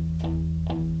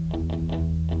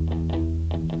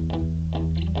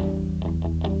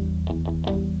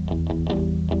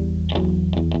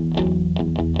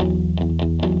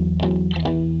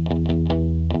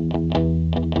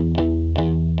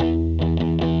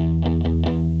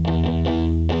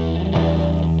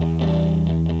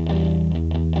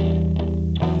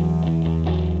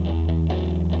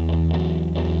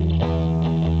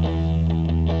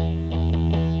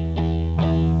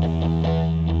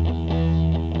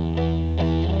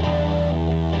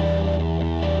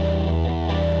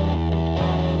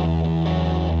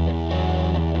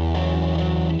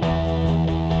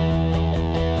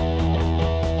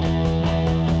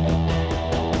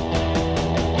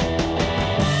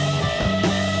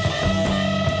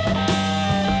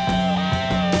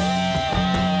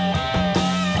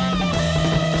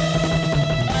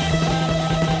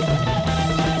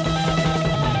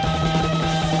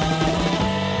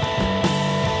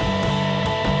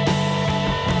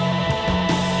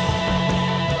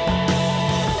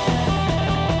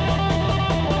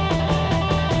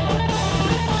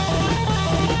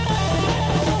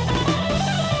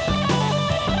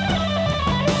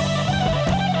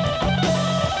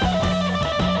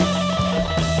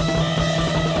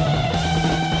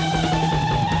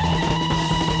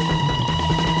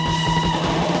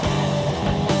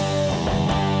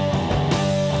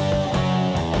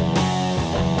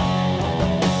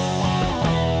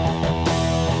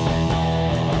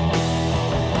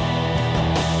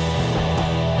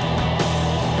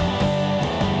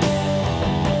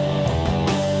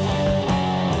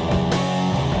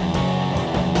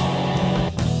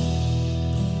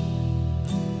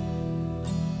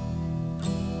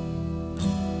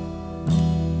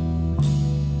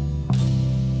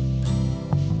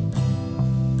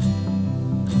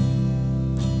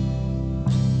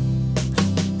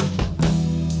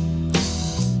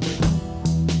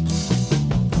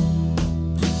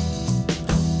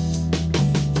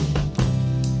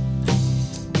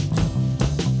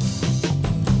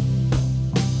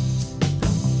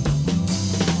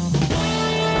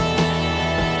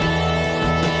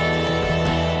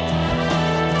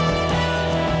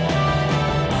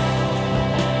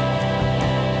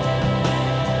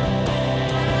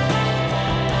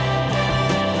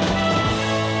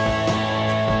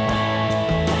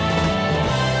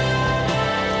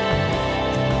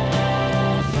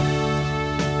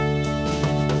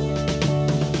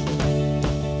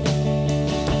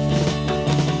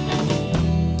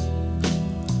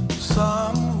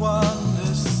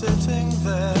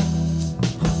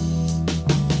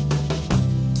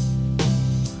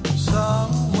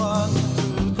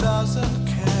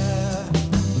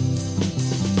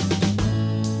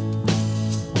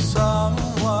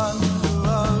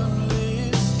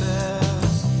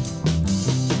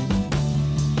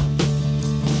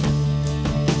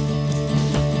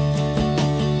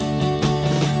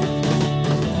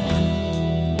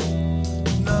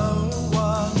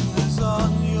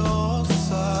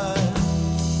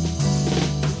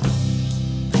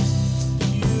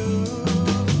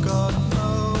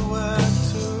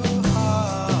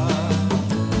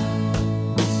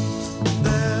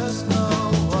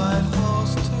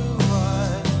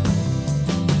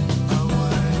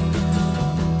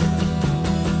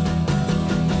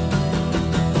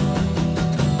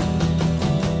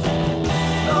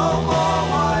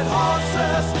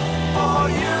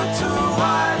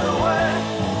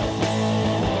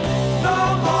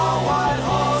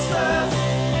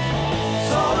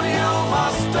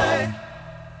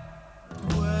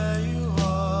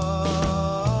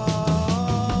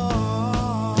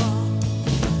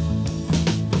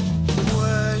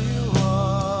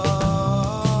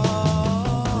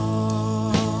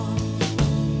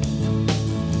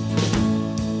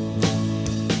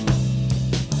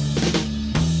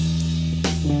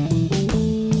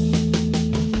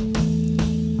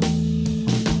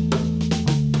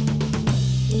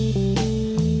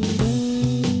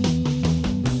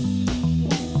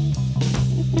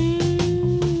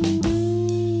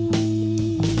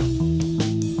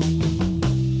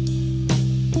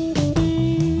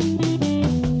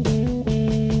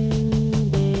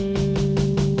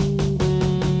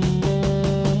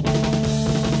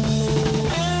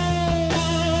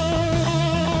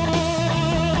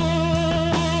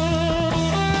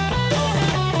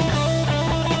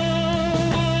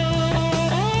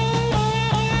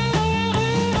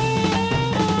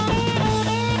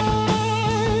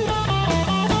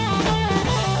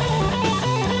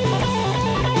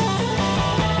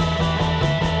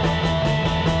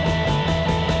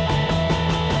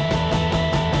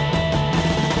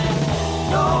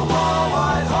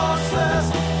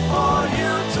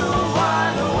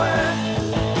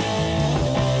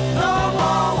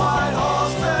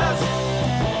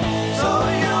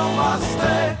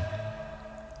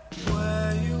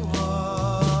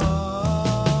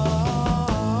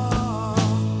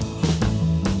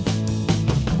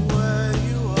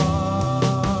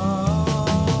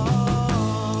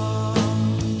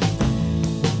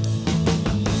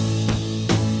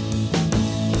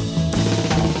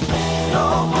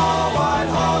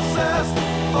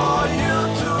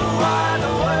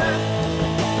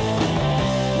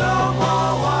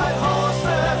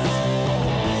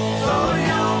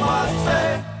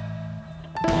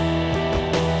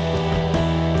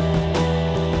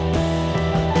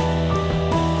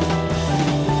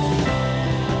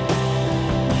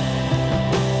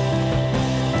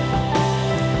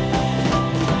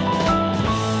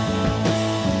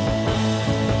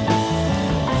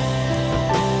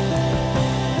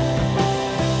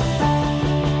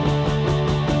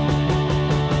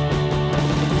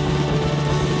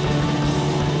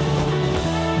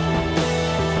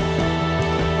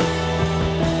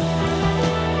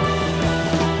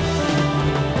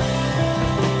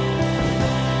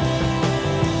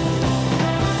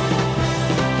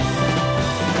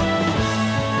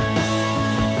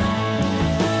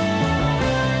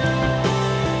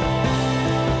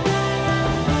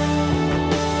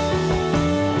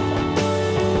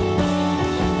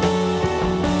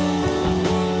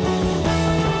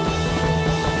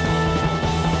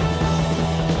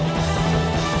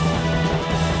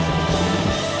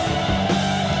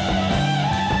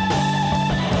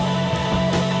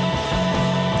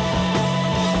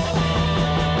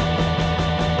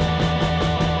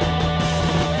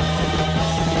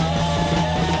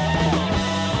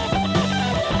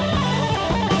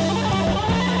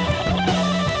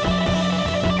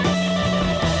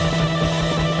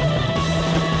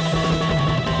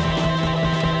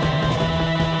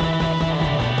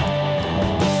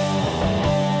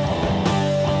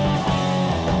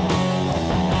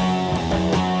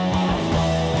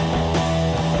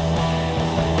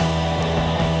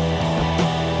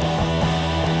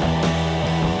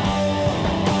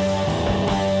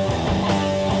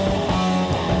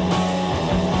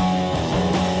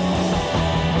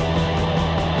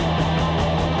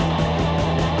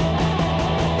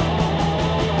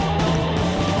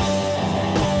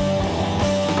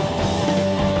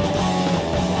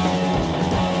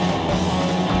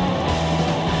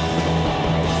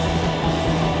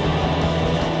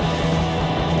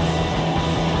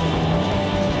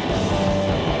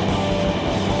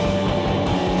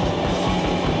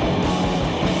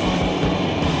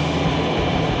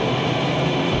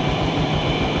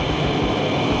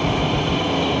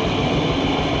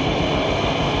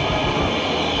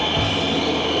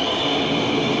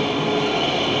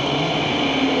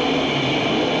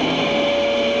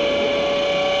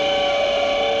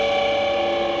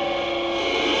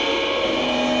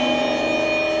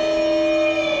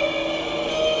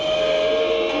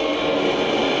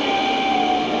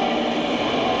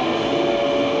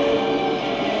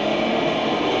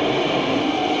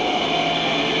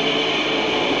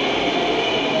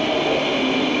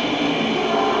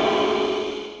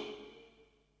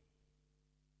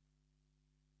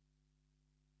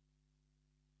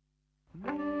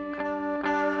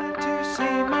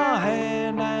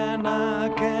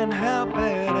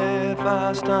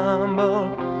 stumble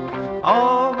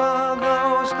over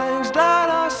those things that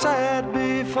are said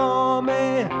before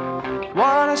me.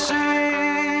 Wanna see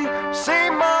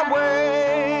my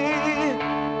way.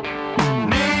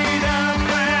 Need a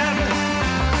friend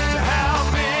to help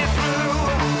me through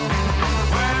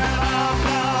where I'm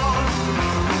down.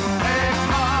 Take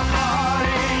my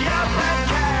body up and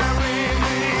carry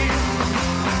me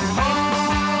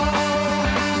home.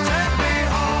 Take me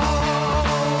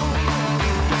home.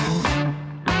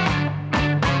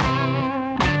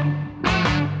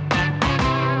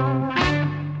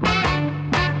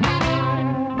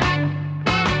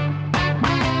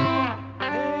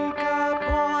 Make a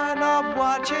point of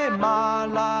watching my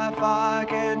life. I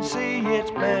can see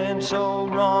it's been so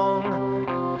wrong.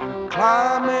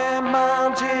 Climbing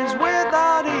mountains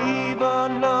without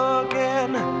even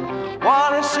looking.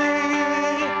 Wanna see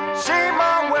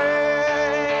my way.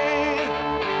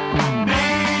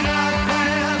 Need a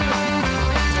friend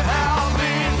to help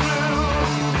me through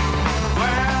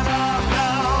when I'm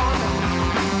down.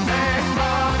 Take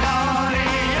my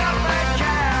body up and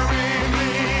carry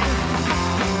me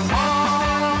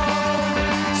home.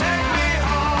 Take me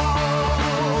home.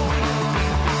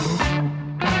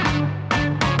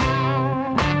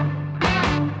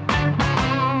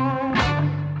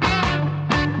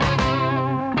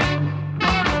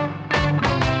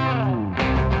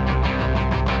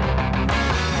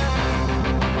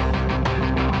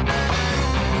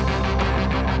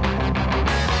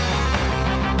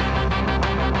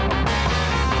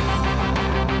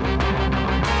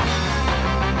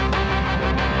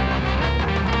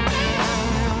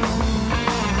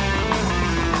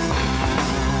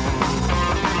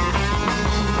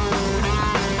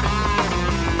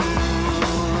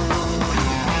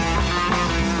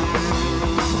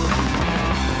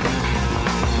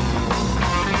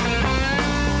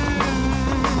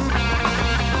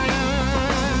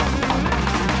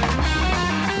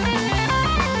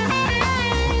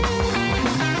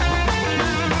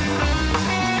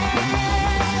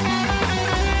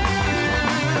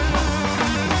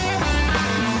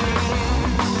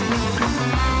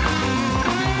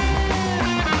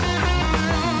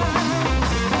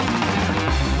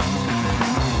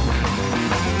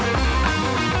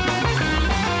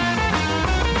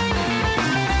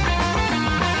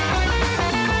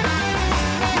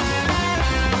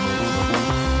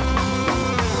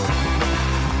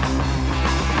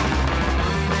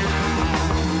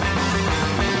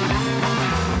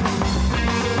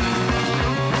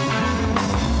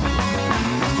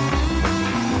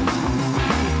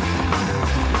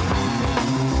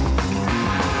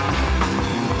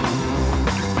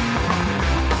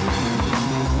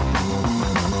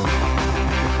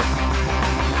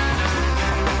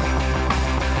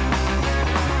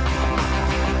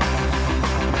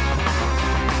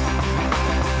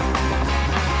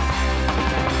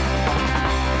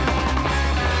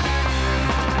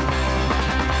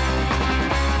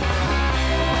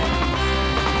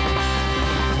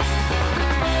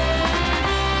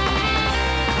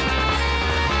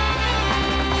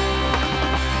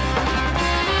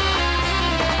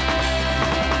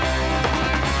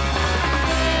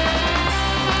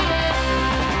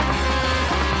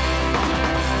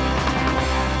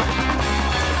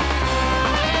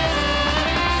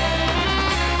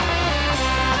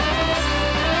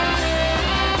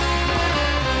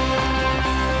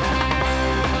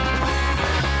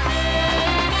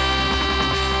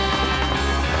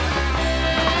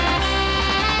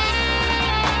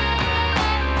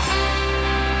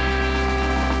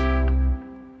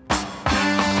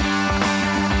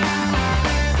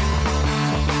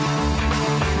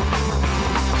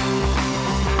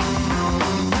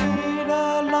 Need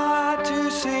a light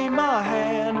to see my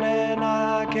hand, and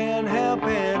I can help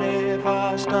it if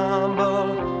I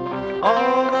stumble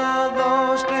over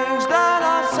those things that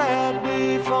I said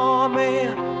before me.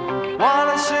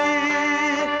 Wanna see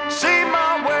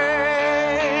my way.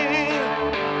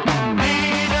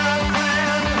 Need a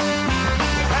friend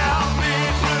to help me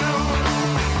through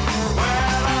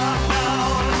when I'm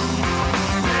down.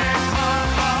 Take my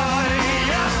body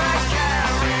up and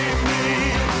carry me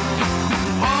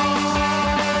home.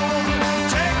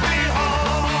 Take me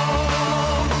home.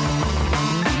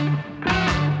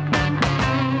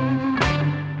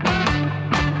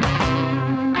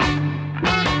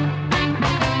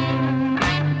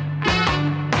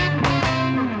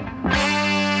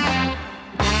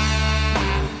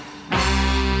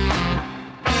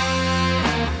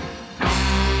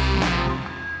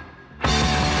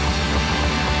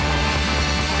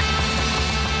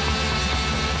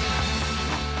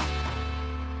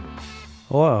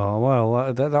 Well,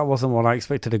 that wasn't what I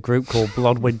expected a group called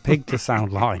Bloodwind Pig to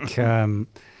sound like,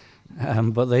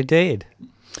 but they did.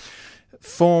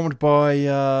 Formed by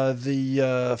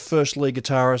the first lead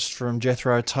guitarist from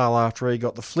Jethro Tull after he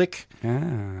got the flick.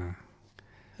 Ah.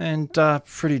 And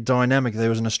pretty dynamic. There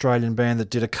was an Australian band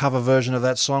that did a cover version of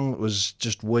that song that was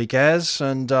just weak as,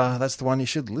 and that's the one you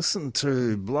should listen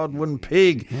to, Bloodwind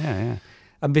Pig. Yeah.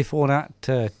 And before that,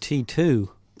 T2.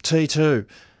 T2,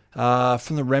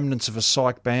 from the remnants of a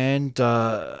psych band,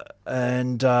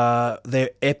 and they're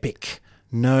epic.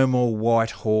 No More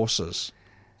White Horses.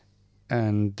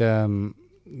 And, I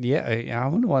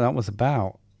wonder what that was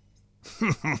about.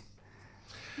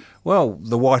 Well,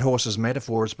 the white horse's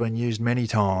metaphor has been used many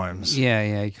times.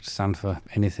 Yeah, you could stand for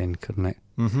anything, couldn't it?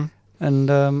 Mm-hmm. And,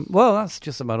 that's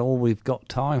just about all we've got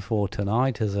time for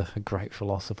tonight, as a great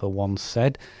philosopher once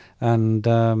said. And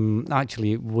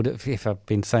actually, if I'd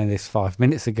been saying this 5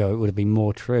 minutes ago, it would have been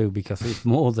more true, because it's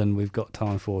more than we've got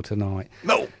time for tonight.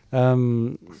 No!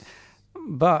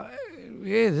 But,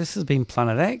 yeah, this has been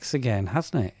Planet X again,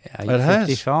 hasn't it? It has.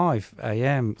 8:55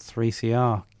 AM,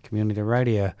 3CR, Community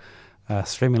Radio.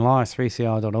 Streaming live,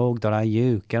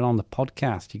 3cr.org.au. Get on the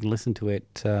podcast. You can listen to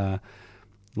it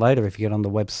later if you get on the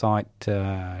website.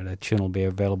 The tune will be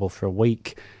available for a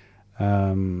week.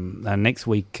 And next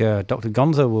week, Dr.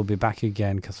 Gonzo will be back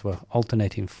again, because we're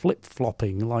alternating,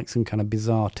 flip-flopping, like some kind of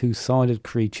bizarre two-sided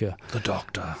creature. The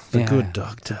Doctor. The Good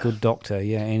Doctor. The Good Doctor,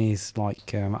 yeah, in his, a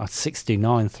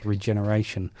 69th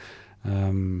regeneration.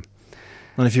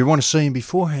 And if you want to see him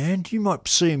beforehand, you might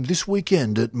see him this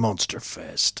weekend at Monster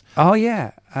Fest. Oh,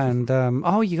 yeah. And,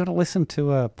 you got to listen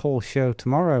to Paul's show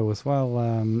tomorrow as well,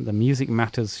 the Music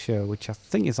Matters show, which I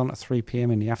think is on at 3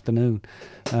 p.m. in the afternoon.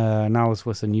 Now it's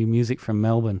with the new music from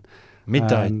Melbourne.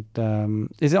 Midday. And,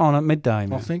 is it on at midday,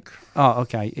 man? I think. Oh,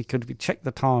 okay. It could be, check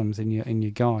the times in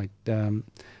your guide.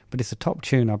 But it's a top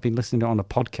tune. I've been listening to it on a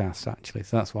podcast, actually,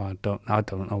 so that's why I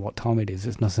don't know what time it is.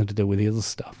 It's nothing to do with the other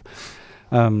stuff.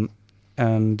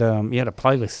 And the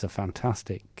playlists are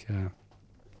fantastic.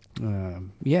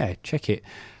 Check it.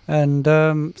 And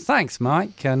thanks,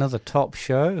 Mike. Another top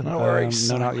show. No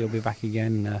worries. No doubt you'll be back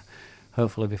again,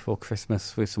 hopefully before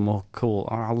Christmas, with some more cool.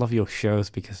 I love your shows,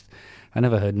 because I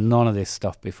never heard none of this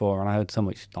stuff before, and I heard so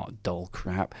much dull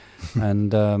crap.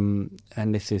 and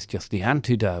this is just the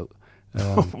antidote.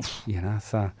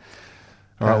 So.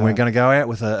 All right, we're going to go out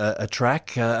with a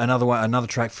track, another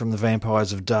track from the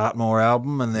Vampires of Dartmoor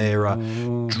album and their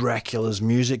Dracula's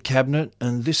Music Cabinet,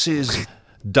 and this is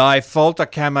Die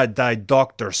Folterkammer, Die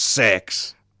Dr.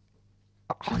 Sex.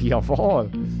 Oh,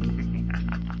 jawohl.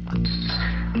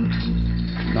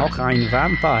 Noch ein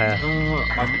Vampire.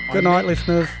 Good night,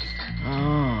 listeners.